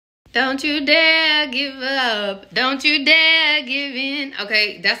Don't you dare give up. Don't you dare give in.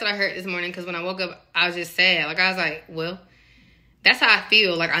 Okay, that's what I heard this morning, because when I woke up, I was just sad. Like, I was like, well, that's how I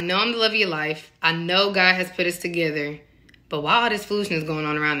feel. Like, I know I'm the love of your life. I know God has put us together. But why all this foolishness going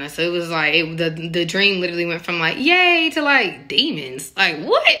on around us? So it was like, the dream literally went from like, yay, to like, demons. Like,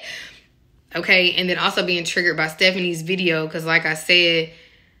 what? Okay, and then also being triggered by Stephanie's video, because like I said,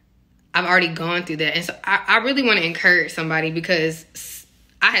 I've already gone through that. And so I really want to encourage somebody, because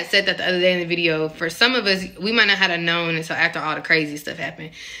I had said that the other day in the video. For some of us, we might not have known until after all the crazy stuff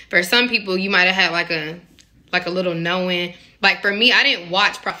happened. For some people, you might have had like a little knowing. Like for me, I didn't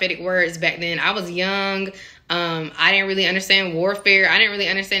watch prophetic words back then. I was young. I didn't really understand warfare. I didn't really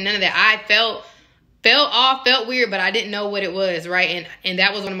understand none of that. I felt weird, but I didn't know what it was, right? And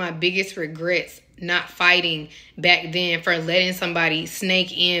that was one of my biggest regrets, not fighting back then, for letting somebody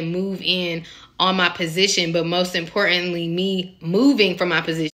snake in, move in on my position, but most importantly, me moving from my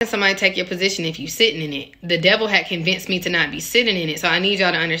position. Somebody take your position if you're sitting in it. The devil had convinced me to not be sitting in it. So I need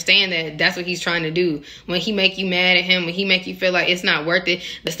y'all to understand that that's what he's trying to do. When he make you mad at him, when he make you feel like it's not worth it,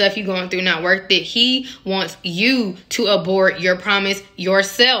 the stuff you're going through not worth it, he wants you to abort your promise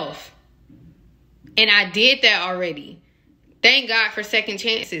yourself. And I did that already. Thank God for second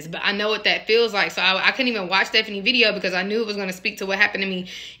chances, but I know what that feels like. So I couldn't even watch Stephanie's video, because I knew it was going to speak to what happened to me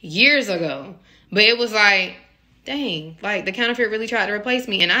years ago. But it was like, dang, like the counterfeit really tried to replace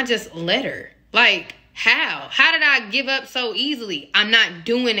me, and I just let her. Like, how? How did I give up so easily? I'm not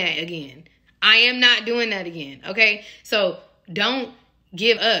doing that again. I am not doing that again, okay? So don't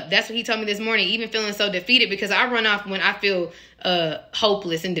give up. That's what he told me this morning, even feeling so defeated, because I run off when I feel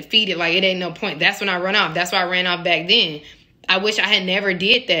hopeless and defeated, like it ain't no point. That's when I run off. That's why I ran off back then. I wish I had never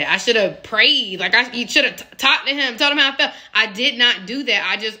did that. I should have prayed. Like, you should have talked to him, told him how I felt. I did not do that.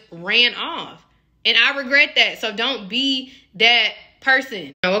 I just ran off. And I regret that. So don't be that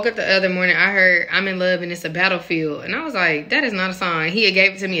person. I woke up the other morning, I heard I'm in love and it's a battlefield. And I was like, that is not a song. He had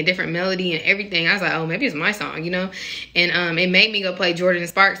gave it to me a different melody and everything. I was like, oh, maybe it's my song, you know? And it made me go play Jordan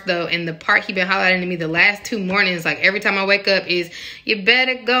Sparks, though. And the part he been highlighting to me the last 2 mornings, like every time I wake up, is, you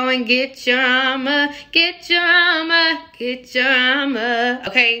better go and get your armor, get your armor, get your armor.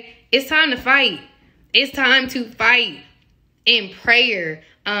 Okay? It's time to fight. It's time to fight in prayer.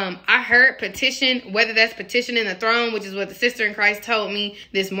 I heard petition, whether that's petitioning the throne, which is what the sister in Christ told me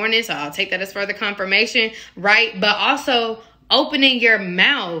this morning, so I'll take that as further confirmation, right? But also opening your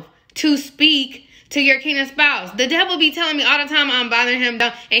mouth to speak to your kingdom spouse. The devil be telling me all the time I'm bothering him,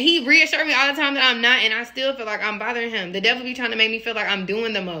 and he reassured me all the time that I'm not, and I still feel like I'm bothering him. The devil be trying to make me feel like I'm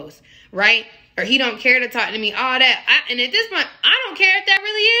doing the most, right? Or he don't care to talk to me, all that. And at this point, I don't care if that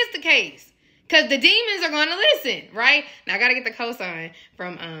really is the case. Because the demons are going to listen, right? Now, I got to get the cosign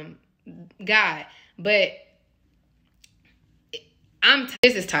from God. But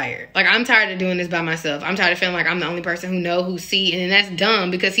this is tired. Like, I'm tired of doing this by myself. I'm tired of feeling like I'm the only person who see. And that's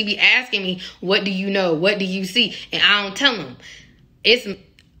dumb, because he be asking me, what do you know? What do you see? And I don't tell him.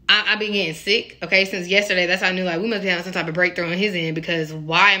 I've been getting sick, okay, since yesterday. That's how I knew, like, we must be having some type of breakthrough on his end, because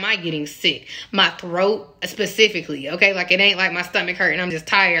why am I getting sick? My throat specifically, okay? Like, it ain't like my stomach hurt and I'm just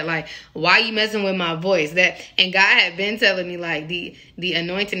tired. Like, why you messing with my voice? And God had been telling me, like, the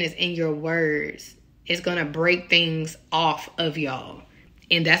anointing is in your words. It's going to break things off of y'all.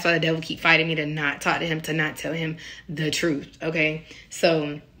 And that's why the devil keep fighting me to not talk to him, to not tell him the truth, okay?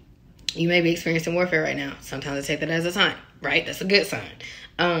 So you may be experiencing warfare right now. Sometimes I take that as a sign, right? That's a good sign.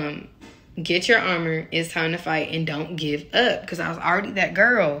 Get your armor. It's time to fight, and don't give up, because I was already that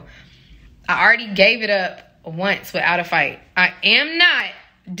girl. I already gave it up once without a fight. I am not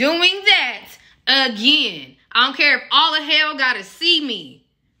doing that again. I don't care if all of hell gotta see me.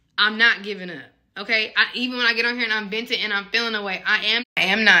 I'm not giving up. Okay? Even when I get on here and I'm venting and I'm feeling away, I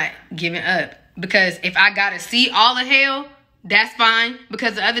am not giving up, because if I gotta see all of hell, that's fine.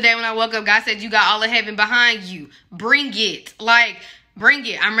 Because the other day when I woke up, God said, you got all of heaven behind you. Bring it. Like, bring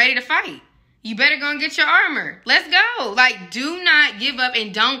it. I'm ready to fight. You better go and get your armor. Let's go. Like, do not give up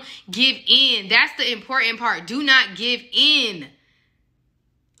and don't give in. That's the important part. Do not give in.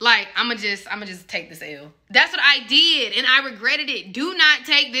 Like, I'm gonna just take this L. That's what I did, and I regretted it. Do not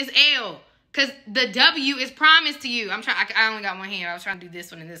take this L, because the W is promised to you. I only got one hand. I was trying to do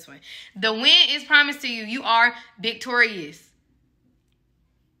this one and this one. The win is promised to you. You are victorious.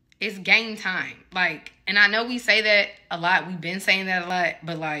 It's game time. Like, and I know we say that a lot. We've been saying that a lot.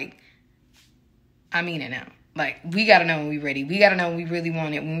 But, like, I mean it now. Like, we got to know when we're ready. We got to know when we really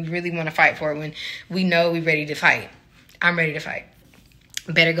want it. When we really want to fight for it. When we know we're ready to fight. I'm ready to fight.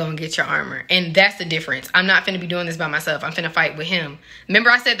 better go and get your armor. And that's the difference. I'm not finna be doing this by myself. I'm finna fight with him. Remember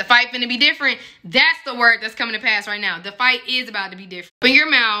I said the fight finna be different? That's the word that's coming to pass right now. The fight is about to be different. Open your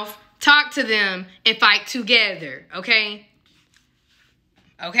mouth, talk to them, and fight together, okay?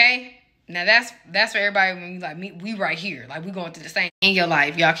 Okay? Now that's for everybody when you like me. We right here. Like we going through the same in your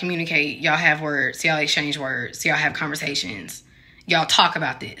life. Y'all communicate. Y'all have words. Y'all exchange words. Y'all have conversations. Y'all talk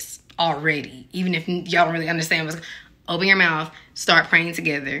about this already. Even if y'all don't really understand what's... Open your mouth. Start praying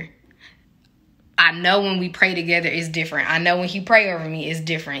together. I know when we pray together it's different. I know when he pray over me it's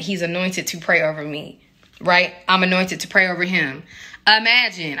different. He's anointed to pray over me. Right? I'm anointed to pray over him.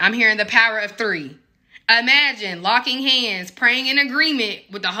 Imagine. I'm hearing the power of 3. Imagine locking hands, praying in agreement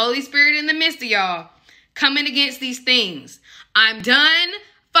with the Holy Spirit in the midst of y'all, coming against these things. I'm done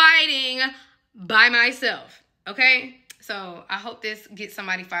fighting by myself. Okay? So I hope this gets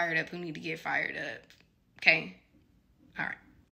somebody fired up who need to get fired up. Okay? All right.